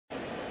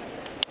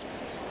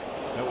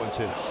That one's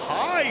hit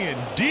high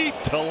and deep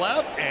to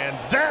left, and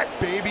that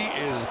baby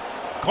is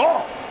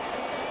gone.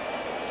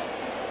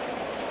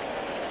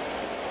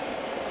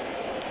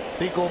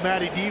 Think old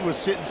Matty D was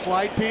sitting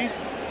slide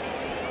piece.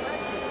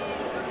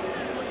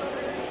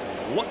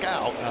 Look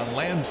out on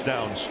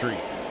Lansdowne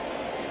Street.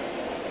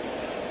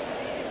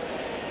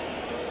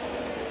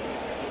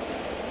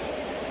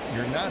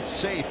 You're not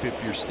safe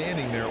if you're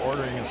standing there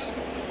ordering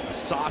a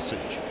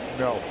sausage.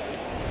 No.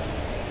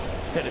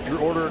 And if you're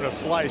ordering a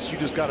slice, you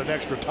just got an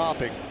extra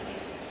topping.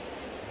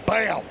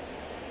 Bam!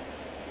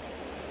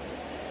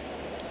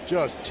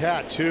 Just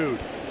tattooed.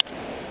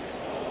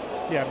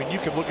 Yeah, I mean, you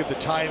can look at the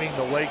timing,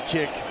 the leg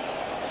kick,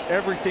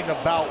 everything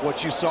about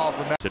what you saw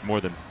from that. At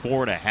more than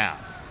 4.5.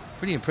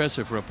 Pretty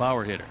impressive for a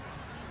power hitter.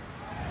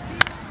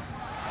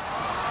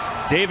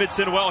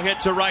 Davidson well hit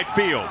to right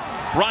field.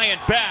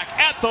 Bryant back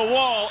at the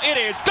wall. It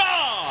is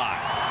gone!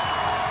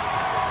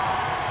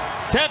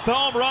 10th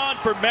home run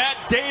for Matt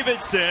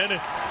Davidson.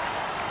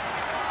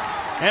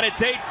 And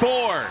it's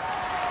 8-4.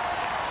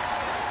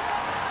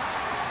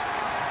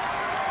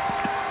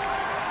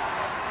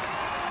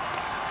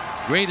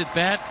 Great at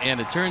bat,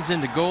 and it turns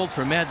into gold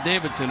for Matt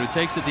Davidson, who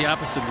takes it the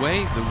opposite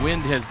way. The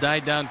wind has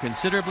died down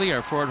considerably.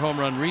 Our Ford home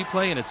run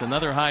replay, and it's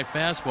another high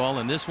fastball,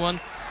 and this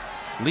one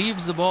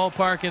leaves the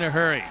ballpark in a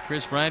hurry.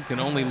 Chris Bryant can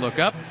only look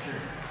up.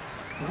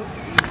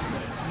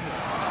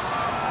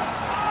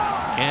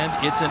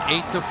 And it's an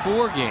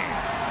 8-4 game.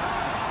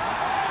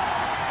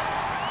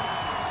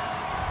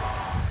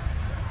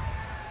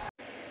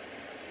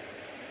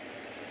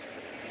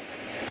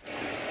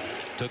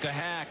 Took a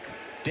hack.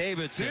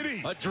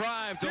 Davidson, a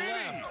drive to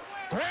left.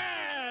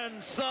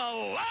 Grand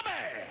salami!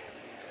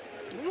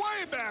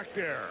 Way back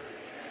there.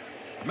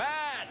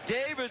 Matt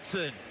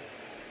Davidson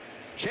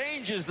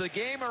changes the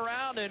game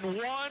around in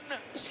one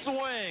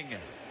swing.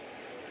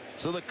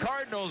 So the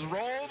Cardinals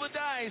roll the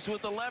dice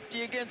with the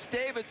lefty against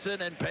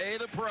Davidson and pay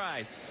the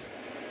price.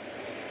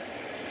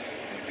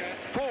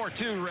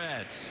 4-2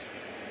 Reds.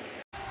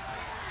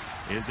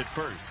 Is at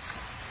first.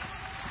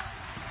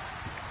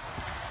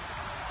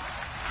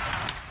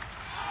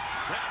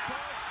 That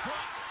ball's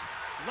crushed.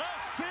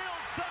 Left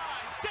field side.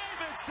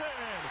 Davidson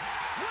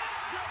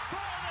wins it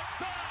for the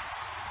Sox.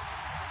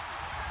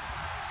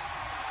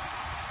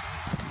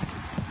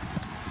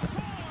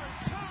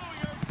 4-2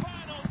 your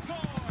final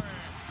score.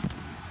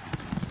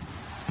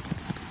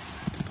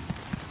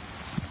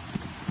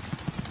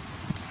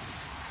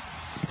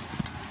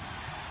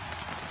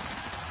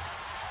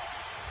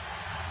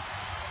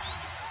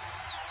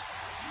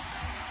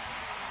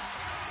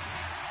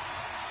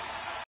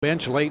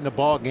 Bench late in the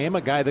ball game,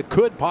 a guy that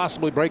could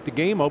possibly break the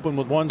game open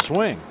with one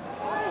swing.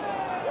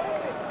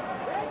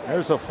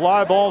 There's a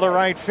fly ball to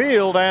right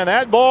field, and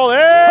that ball is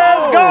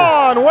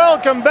gone.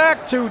 Welcome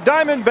back to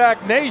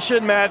Diamondback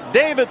Nation. Matt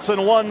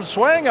Davidson, one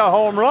swing, a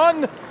home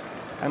run,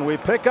 and we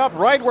pick up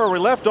right where we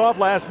left off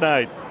last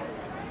night.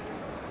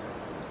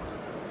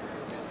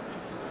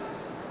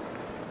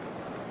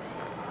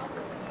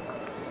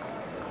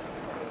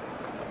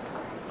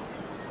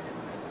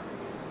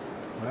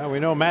 Well, we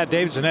know Matt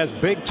Davidson has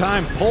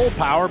big-time pull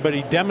power, but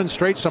he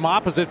demonstrates some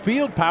opposite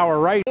field power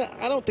right.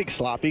 I don't think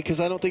sloppy, because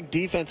I don't think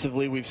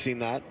defensively we've seen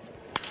that.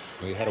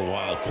 We had a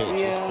wild pitch.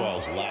 Yeah. This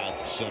ball's loud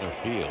to center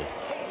field,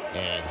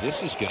 and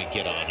this is going to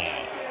get on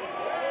out.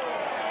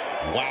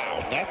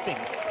 Wow, that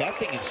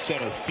thing in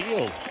center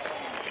field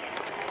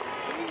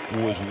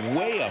was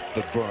way up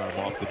the berm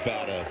off the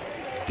bat of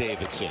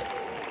Davidson.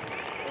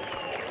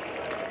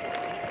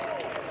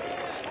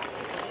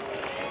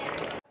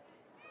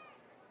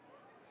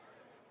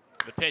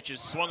 The pitch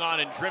is swung on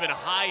and driven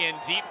high and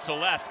deep to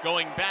left.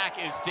 Going back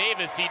is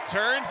Davis. He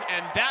turns,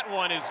 and that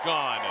one is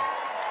gone.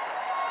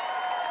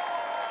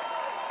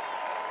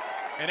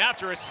 And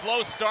after a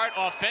slow start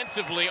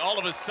offensively, all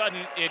of a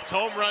sudden it's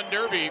home run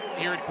derby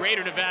here at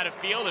Greater Nevada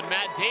Field, and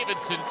Matt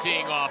Davidson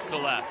teeing off to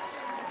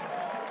left.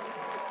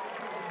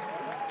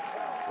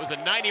 It was a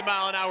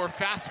 90-mile-an-hour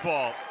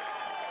fastball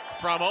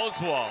from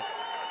Oswald,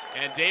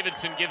 and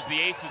Davidson gives the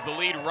Aces the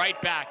lead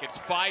right back. It's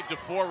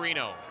 5-4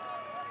 Reno.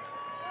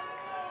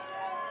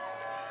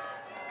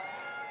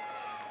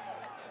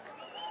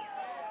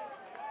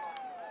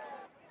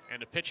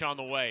 And a pitch on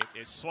the way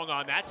is swung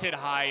on. That's hit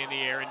high in the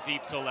air and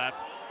deep to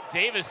left.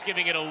 Davis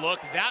giving it a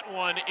look. That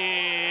one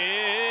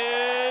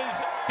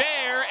is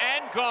fair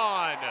and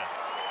gone.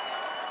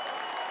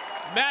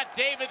 Matt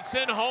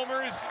Davidson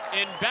homers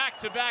in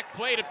back-to-back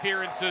plate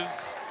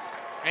appearances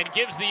and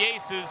gives the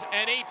Aces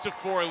an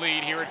 8-4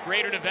 lead here at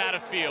Greater Nevada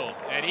Field.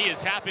 And he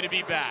is happy to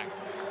be back.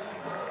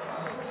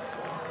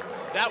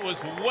 That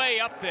was way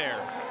up there.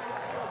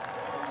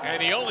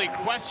 And the only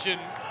question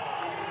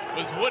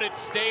was, would it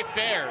stay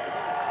fair?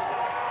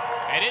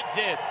 And it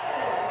did.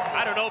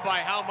 I don't know by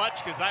how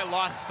much, because I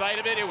lost sight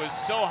of it. It was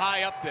so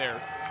high up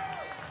there.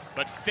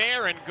 But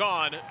fair and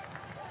gone.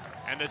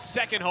 And the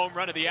second home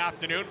run of the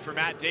afternoon for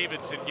Matt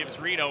Davidson gives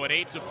Reno an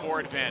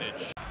 8-4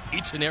 advantage.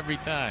 Each and every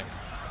time.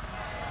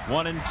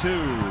 1-2.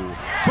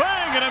 Swing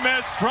and a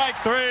miss. Strike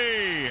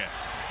three.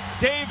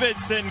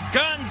 Davidson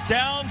guns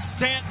down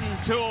Stanton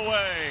 2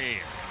 away.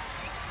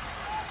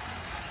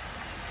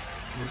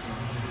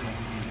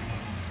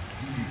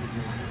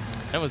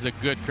 That was a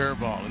good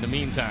curveball in the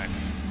meantime.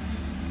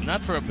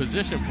 Not for a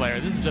position player.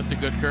 This is just a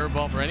good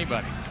curveball for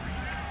anybody.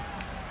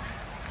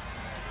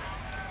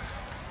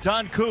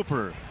 Don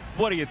Cooper,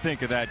 what do you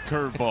think of that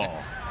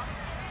curveball?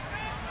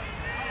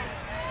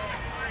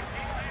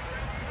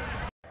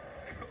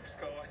 Coop's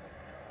going,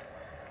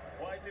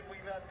 why did we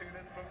not do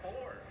this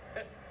before?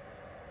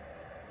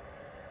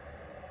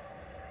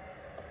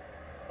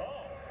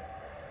 Oh,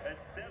 at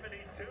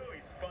 72,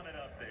 he spun it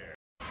up there.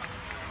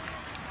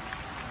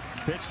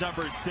 Pitch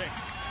number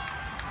 6.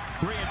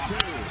 3-2. He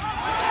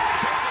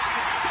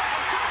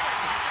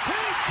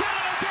did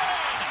it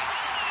again!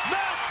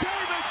 Matt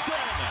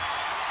Davidson!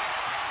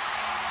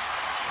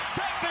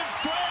 Second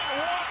straight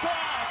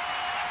walk-off.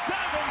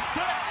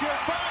 7-6, your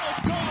final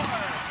score.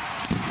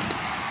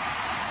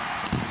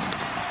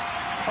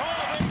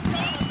 Oh, they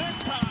got him this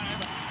time.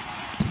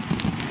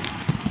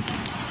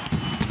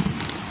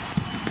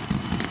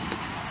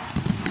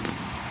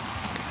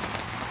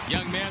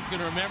 Young man's going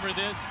to remember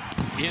this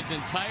his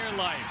entire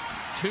life.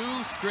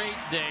 2 straight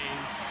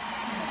days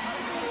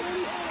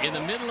in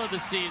the middle of the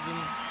season.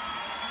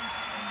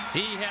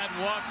 He had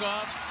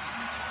walk-offs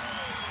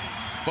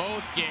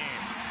both games.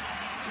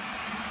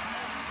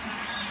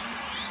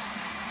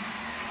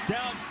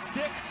 Down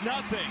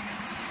 6-0.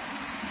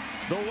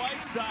 The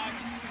White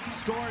Sox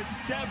score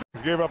 7.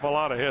 He gave up a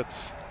lot of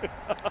hits.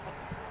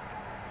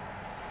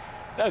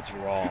 That's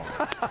wrong.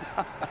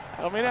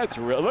 I mean, that's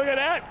real. Look at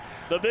that.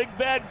 The big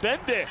bad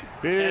Bender.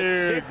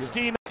 Big. At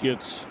 16.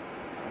 Gets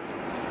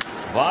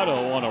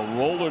Votto on a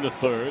roller to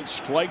third.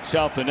 Strikes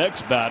out the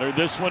next batter.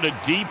 This one to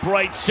deep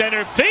right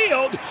center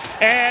field.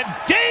 And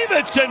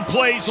Davidson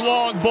plays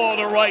long ball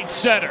to right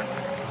center.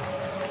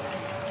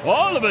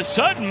 All of a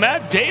sudden,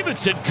 Matt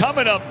Davidson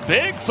coming up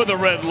big for the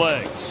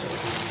Redlegs.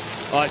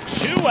 A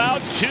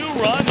 2-out,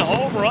 2-run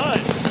home run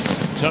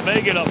to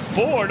make it a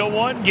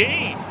 4-1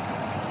 game.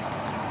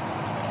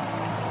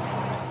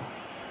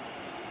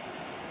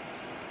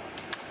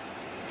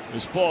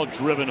 This ball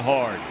driven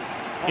hard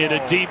into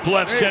deep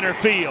left center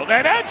field.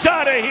 And that's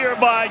out of here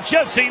by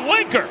Jesse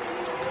Winker.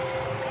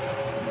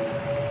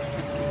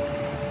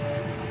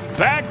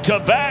 Back to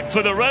back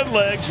for the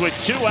Redlegs with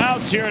 2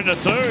 outs here in the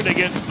third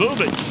against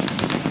Bubich.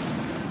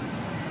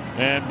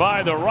 And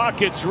by the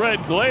Rockets'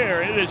 red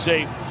glare, it is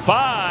a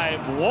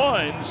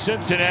 5-1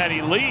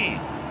 Cincinnati lead.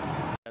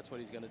 That's what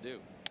he's going to do.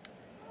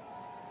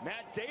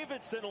 Matt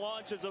Davidson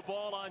launches a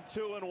ball on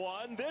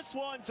 2-1. This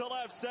one to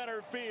left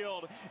center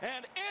field,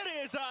 and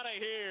it is out of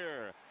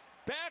here.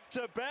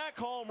 Back-to-back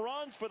home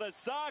runs for the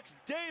Sox.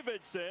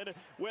 Davidson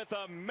with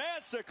a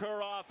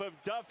massacre off of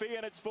Duffy,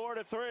 and it's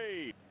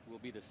 4-3. Will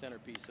be the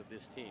centerpiece of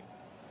this team.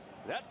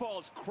 That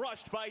ball's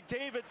crushed by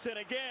Davidson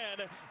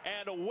again,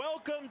 and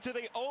welcome to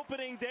the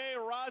opening day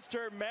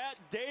roster, Matt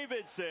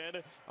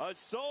Davidson. A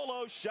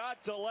solo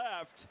shot to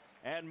left,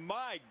 and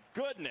my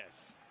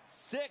goodness,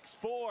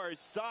 6-4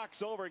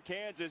 Sox over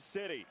Kansas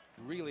City.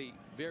 Really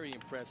very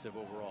impressive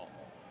overall.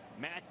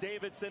 Matt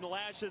Davidson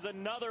lashes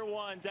another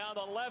one down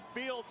the left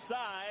field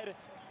side.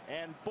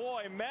 And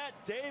boy, Matt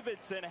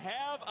Davidson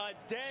have a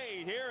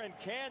day here in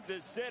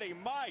Kansas City.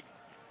 My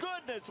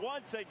goodness,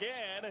 once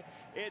again,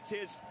 it's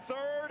his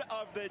 3rd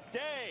of the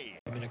day.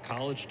 I'm in a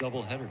college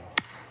doubleheader.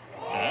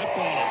 That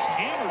ball is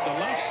hammered to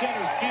left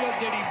center field.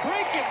 Did he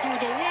break it through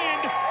the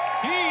wind?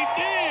 He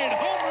did.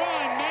 Home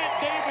run, Matt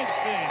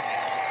Davidson.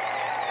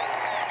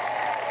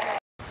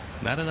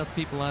 Not enough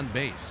people on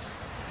base.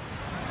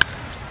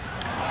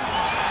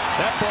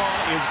 That ball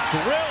is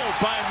drilled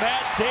by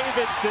Matt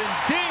Davidson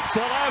deep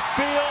to left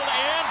field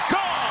and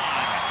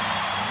gone.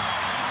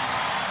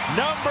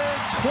 Number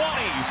 20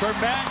 for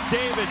Matt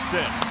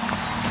Davidson.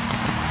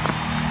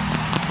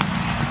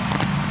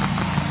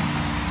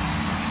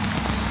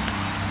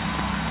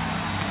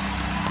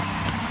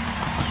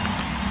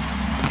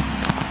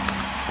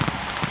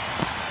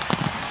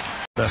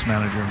 Best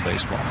manager in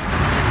baseball.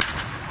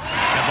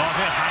 That ball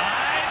hit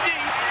high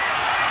deep.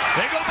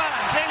 They go by.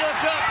 They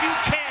look up. You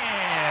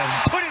can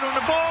put it on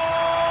the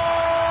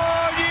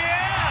board.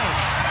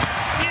 Yes.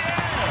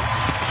 Yes.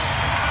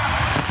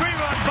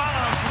 3-run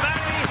bomb from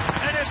Matty,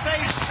 and it's a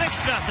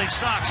 6-0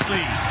 Sox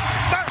lead.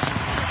 First.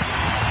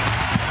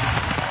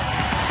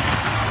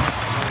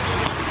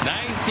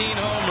 19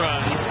 home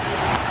runs,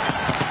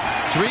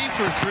 3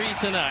 for 3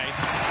 tonight,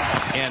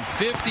 and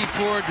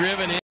 54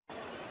 driven in.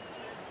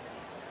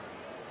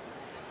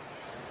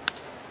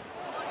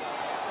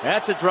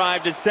 That's a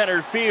drive to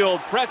center field.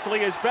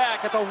 Presley is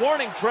back at the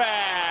warning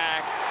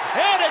track.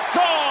 And it's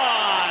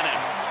gone!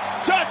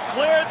 Just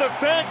cleared the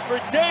fence for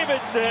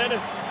Davidson.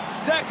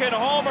 2nd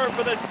homer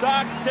for the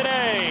Sox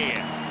today.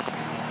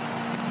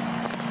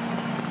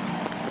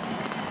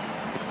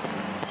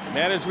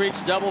 Man has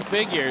reached double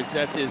figures.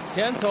 That's his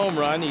 10th home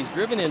run. He's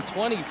driven in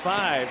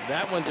 25.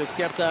 That one just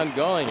kept on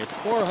going. It's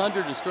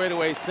 400 to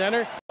straightaway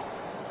center.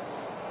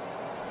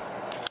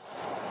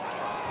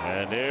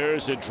 And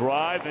there's a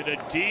drive into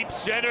deep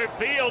center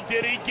field.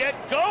 Did he get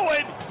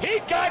going? He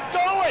got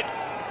going.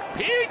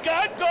 He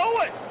got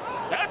going.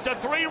 That's a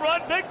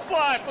 3-run big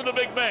fly for the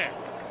big man.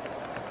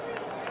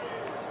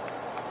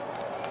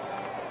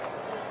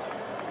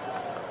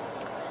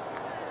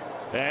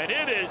 And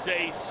it is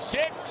a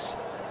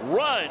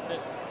 6-run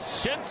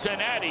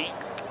Cincinnati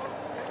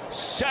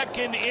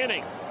second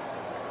inning.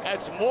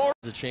 That's more.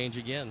 A change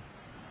again.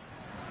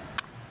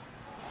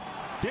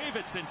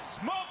 Davidson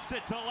smokes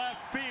it to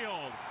left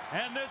field,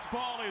 and this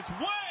ball is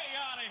way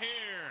out of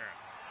here.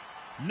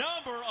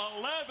 Number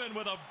 11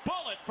 with a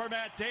bullet for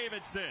Matt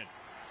Davidson.